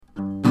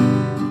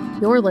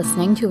You're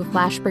listening to a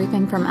flash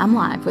briefing from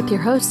MLive with your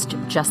host,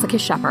 Jessica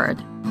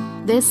Shepard.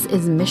 This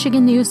is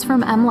Michigan News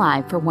from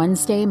MLive for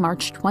Wednesday,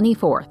 March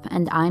 24th,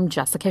 and I'm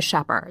Jessica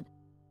Shepard.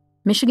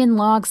 Michigan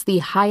logs the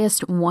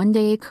highest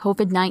one-day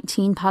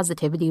COVID-19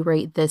 positivity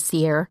rate this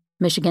year.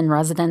 Michigan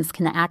residents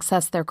can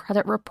access their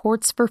credit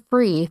reports for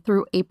free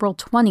through April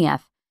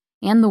 20th,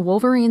 and the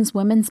Wolverines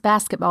women's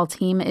basketball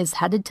team is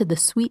headed to the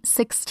Sweet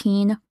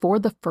 16 for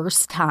the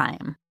first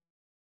time.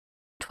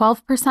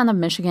 12% of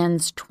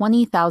Michigan's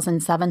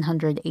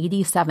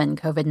 20,787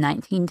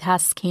 COVID-19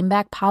 tests came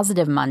back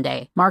positive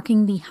Monday,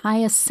 marking the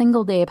highest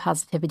single-day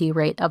positivity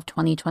rate of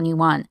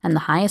 2021 and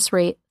the highest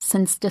rate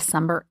since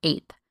December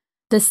 8th.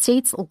 The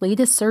state's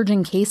latest surge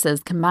in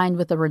cases, combined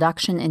with a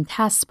reduction in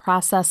tests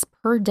processed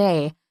per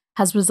day,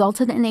 has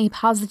resulted in a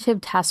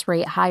positive test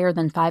rate higher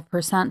than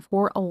 5%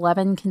 for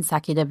 11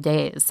 consecutive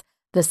days.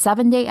 The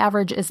 7-day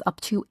average is up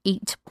to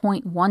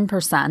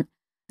 8.1%.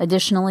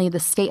 Additionally, the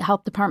State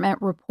Health Department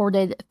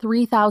reported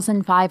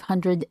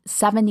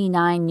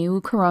 3,579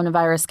 new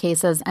coronavirus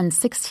cases and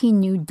 16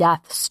 new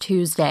deaths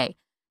Tuesday.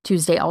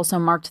 Tuesday also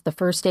marked the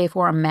first day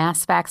for a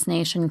mass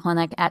vaccination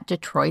clinic at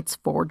Detroit's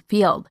Ford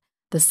Field.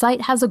 The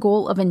site has a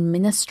goal of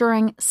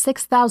administering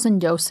 6,000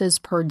 doses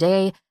per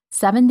day,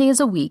 7 days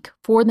a week,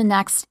 for the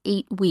next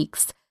 8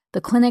 weeks. The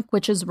clinic,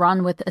 which is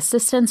run with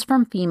assistance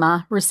from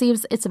FEMA,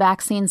 receives its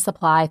vaccine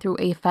supply through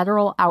a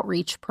federal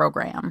outreach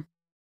program.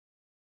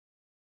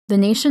 The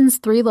nation's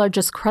 3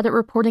 largest credit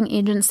reporting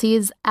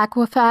agencies,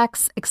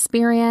 Equifax,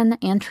 Experian,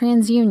 and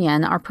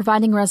TransUnion, are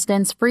providing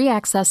residents free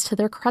access to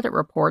their credit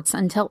reports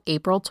until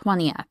April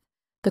 20th.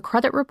 The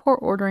credit report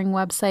ordering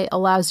website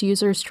allows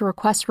users to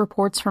request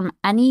reports from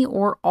any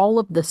or all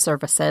of the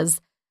services.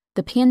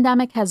 The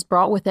pandemic has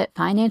brought with it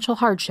financial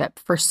hardship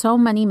for so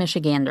many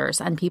Michiganders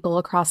and people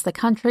across the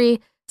country,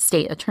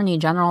 State Attorney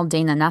General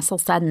Dana Nessel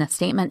said in a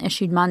statement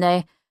issued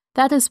Monday.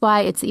 That is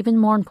why it's even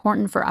more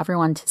important for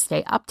everyone to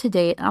stay up to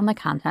date on the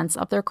contents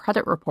of their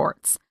credit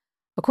reports.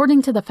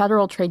 According to the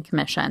Federal Trade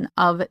Commission,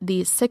 of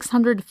the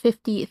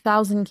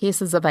 650,000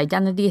 cases of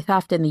identity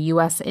theft in the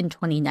U.S. in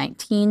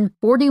 2019,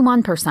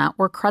 41%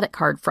 were credit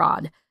card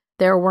fraud.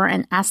 There were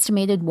an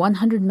estimated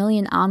 100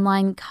 million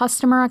online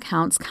customer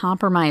accounts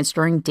compromised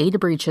during data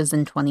breaches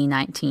in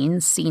 2019,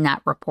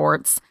 CNET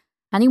reports.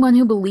 Anyone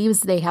who believes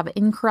they have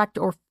incorrect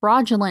or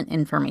fraudulent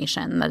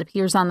information that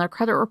appears on their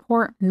credit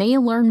report may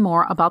learn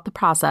more about the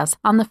process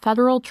on the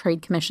Federal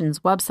Trade Commission's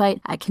website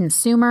at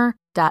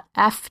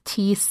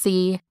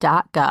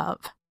consumer.ftc.gov.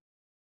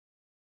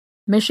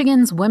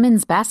 Michigan's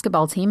women's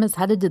basketball team is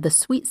headed to the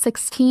Sweet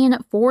 16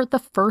 for the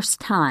first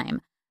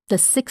time. The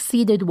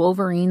 6-seeded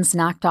Wolverines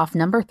knocked off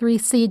number 3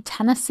 seed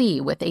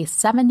Tennessee with a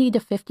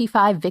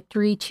 70-55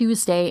 victory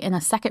Tuesday in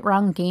a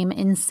second-round game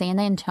in San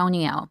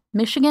Antonio.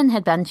 Michigan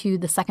had been to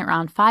the second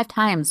round 5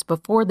 times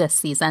before this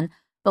season,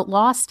 but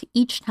lost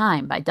each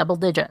time by double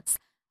digits.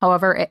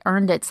 However, it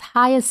earned its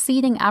highest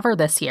seeding ever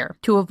this year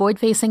to avoid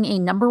facing a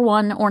number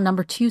 1 or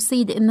number 2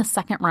 seed in the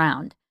second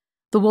round.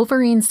 The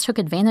Wolverines took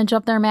advantage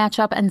of their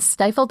matchup and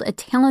stifled a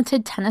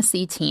talented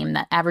Tennessee team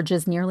that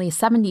averages nearly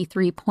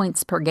 73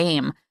 points per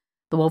game.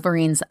 The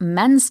Wolverines'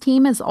 men's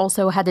team is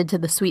also headed to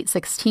the Sweet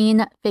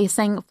 16,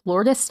 facing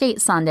Florida State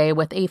Sunday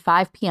with a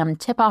 5 p.m.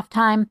 tip-off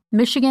time.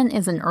 Michigan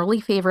is an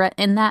early favorite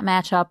in that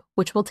matchup,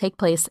 which will take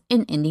place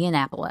in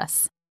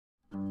Indianapolis.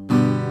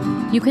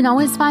 You can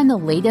always find the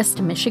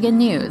latest Michigan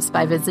news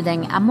by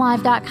visiting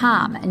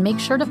mlive.com, and make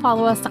sure to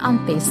follow us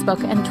on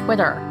Facebook and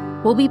Twitter.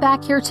 We'll be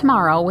back here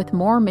tomorrow with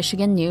more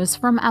Michigan news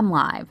from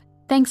MLive.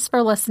 Thanks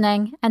for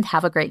listening, and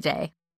have a great day.